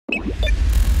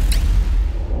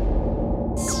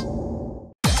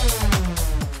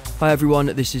Hi everyone,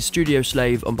 this is Studio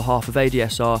Slave on behalf of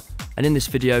ADSR, and in this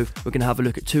video we're going to have a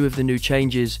look at two of the new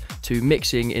changes to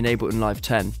mixing in Ableton Live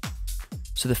 10.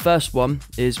 So the first one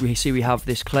is we have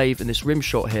this clave and this rim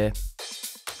shot here.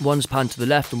 One's panned to the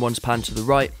left and one's panned to the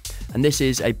right, and this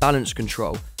is a balance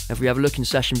control. If we have a look in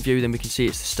session view, then we can see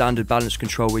it's the standard balance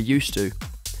control we're used to.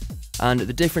 And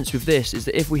the difference with this is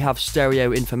that if we have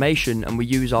stereo information and we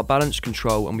use our balance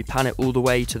control and we pan it all the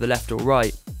way to the left or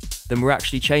right, then we're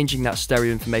actually changing that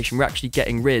stereo information. We're actually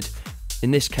getting rid,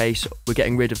 in this case, we're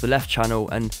getting rid of the left channel,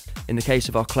 and in the case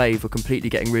of our clave, we're completely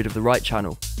getting rid of the right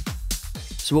channel.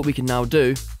 So what we can now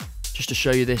do, just to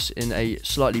show you this in a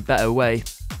slightly better way,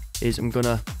 is I'm going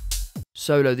to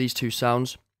solo these two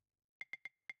sounds,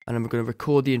 and I'm going to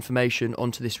record the information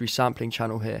onto this resampling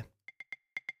channel here.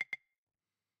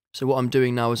 So what I'm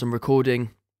doing now is I'm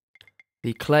recording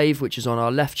the clave, which is on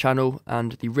our left channel,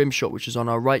 and the rim shot, which is on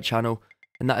our right channel,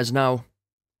 and that is now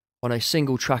on a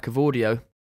single track of audio.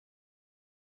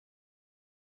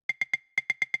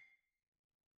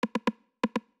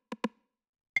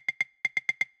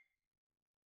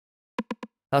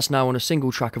 That's now on a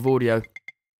single track of audio,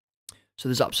 so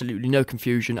there's absolutely no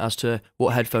confusion as to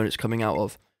what headphone it's coming out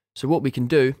of. So what we can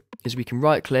do is we can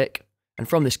right click, and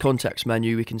from this context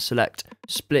menu we can select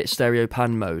split stereo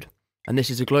pan mode, and this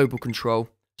is a global control,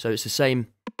 so it's the same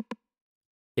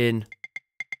in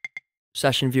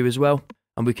session view as well,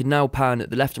 and we can now pan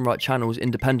the left and right channels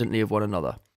independently of one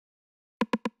another.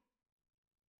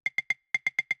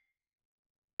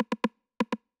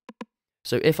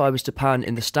 So if I was to pan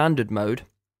in the standard mode,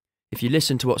 if you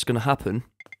listen to what's going to happen,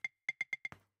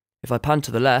 if I pan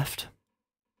to the left,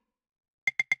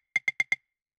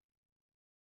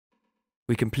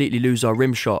 we completely lose our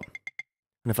rim shot,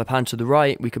 and if I pan to the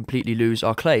right, we completely lose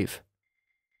our clave.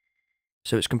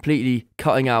 So it's completely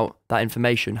cutting out that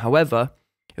information. However,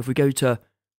 if we go to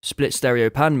split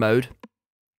stereo pan mode,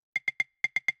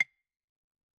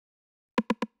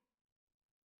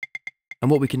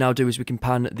 and what we can now do is we can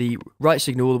pan the right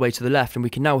signal all the way to the left, and we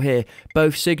can now hear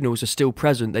both signals are still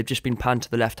present, they've just been panned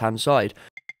to the left hand side.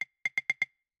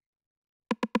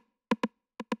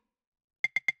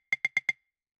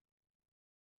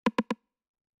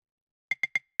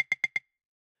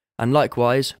 And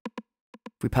likewise,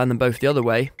 if we pan them both the other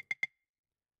way,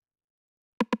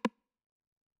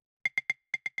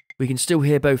 we can still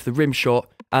hear both the rim shot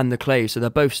and the clave, so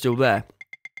they're both still there.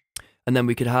 And then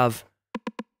we could have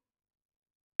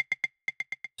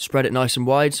spread it nice and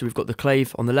wide, so we've got the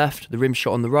clave on the left, the rim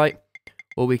shot on the right,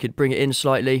 or we could bring it in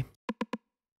slightly,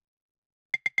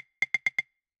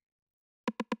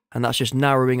 and that's just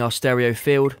narrowing our stereo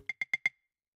field.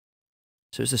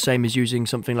 So it's the same as using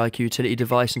something like a utility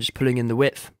device and just pulling in the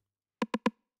width.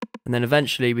 And then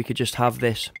eventually we could just have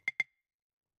this,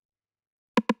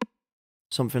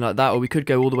 something like that, or we could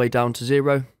go all the way down to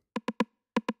 0.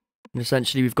 And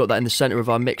essentially we've got that in the center of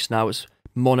our mix now, it's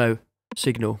mono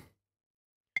signal.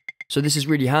 So this is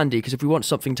really handy, because if we want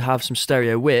something to have some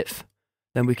stereo width,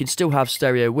 then we can still have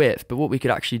stereo width, but what we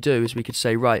could actually do is we could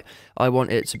say, right, I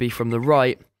want it to be from the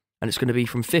right, and it's going to be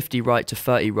from 50 right to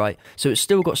 30 right. So it's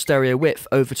still got stereo width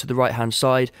over to the right hand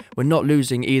side. We're not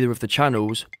losing either of the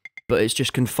channels, but it's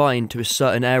just confined to a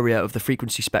certain area of the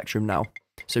frequency spectrum now.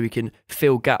 So we can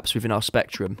fill gaps within our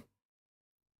spectrum.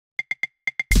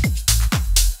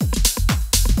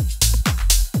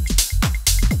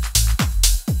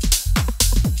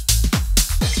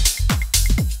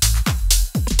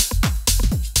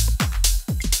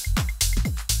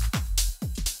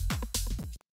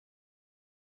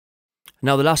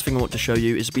 Now the last thing I want to show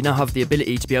you is we now have the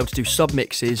ability to be able to do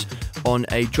submixes on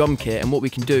a drum kit, and what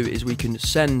we can do is we can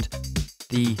send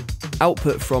the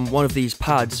output from one of these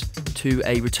pads to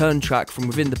a return track from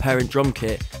within the parent drum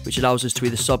kit, which allows us to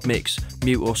either submix,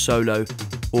 mute or solo,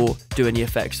 or do any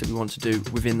effects that we want to do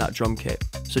within that drum kit.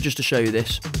 So just to show you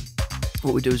this,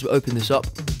 what we do is we open this up.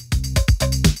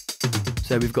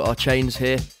 So we've got our chains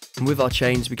here, and with our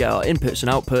chains we get our inputs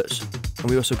and outputs, and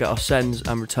we also get our sends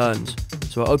and returns.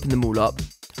 So I'll open them all up,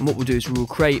 and what we'll do is we will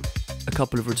create a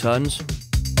couple of returns.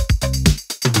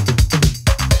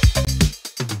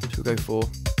 So we'll go for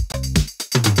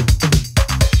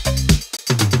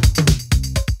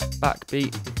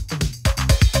backbeat,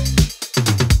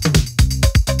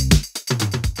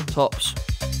 tops,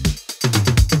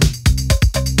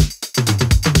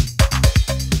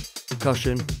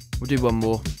 percussion, we'll do one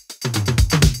more,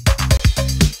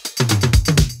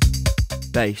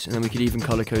 bass, and then we could even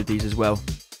color code these as well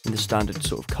in the standard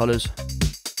sort of colors.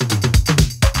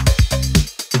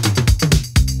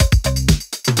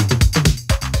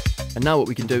 And now what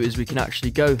we can do is we can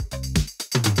actually go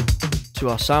to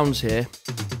our sounds here,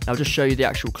 I'll just show you the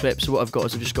actual clip. So what I've got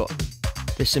is I've just got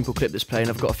this simple clip that's playing.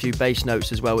 I've got a few bass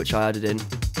notes as well, which I added in,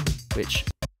 which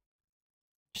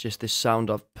is just this sound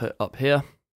I've put up here.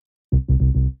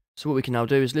 So what we can now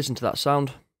do is listen to that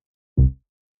sound, and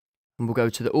we'll go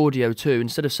to the audio too.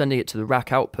 Instead of sending it to the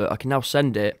rack output, I can now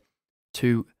send it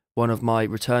to one of my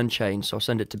return chains. So I'll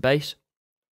send it to bass,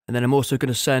 and then I'm also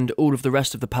going to send all of the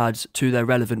rest of the pads to their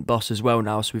relevant bus as well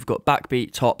now. So we've got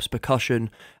backbeat, tops, percussion,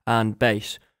 and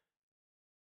bass.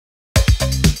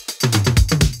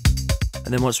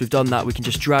 And then once we've done that, we can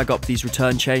just drag up these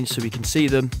return chains so we can see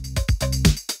them.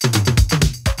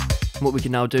 And what we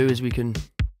can now do is we can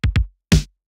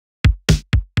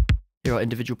hear our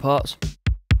individual parts.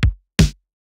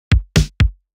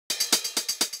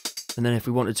 And then if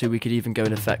we wanted to, we could even go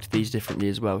and affect these differently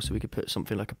as well. So we could put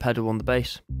something like a pedal on the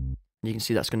bass. And you can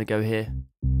see that's going to go here.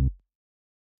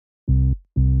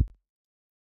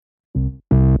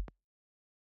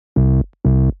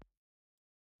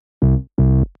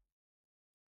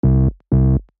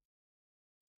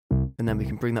 And then we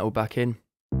can bring that all back in.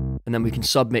 And then we can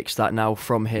submix that now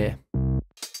from here.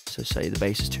 So say the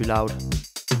bass is too loud.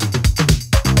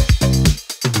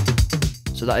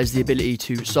 So that is the ability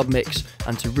to submix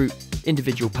and to route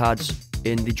individual pads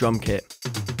in the drum kit.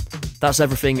 That's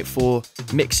everything for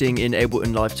mixing in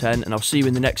Ableton Live 10, and I'll see you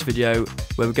in the next video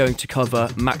where we're going to cover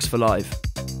Max for Live.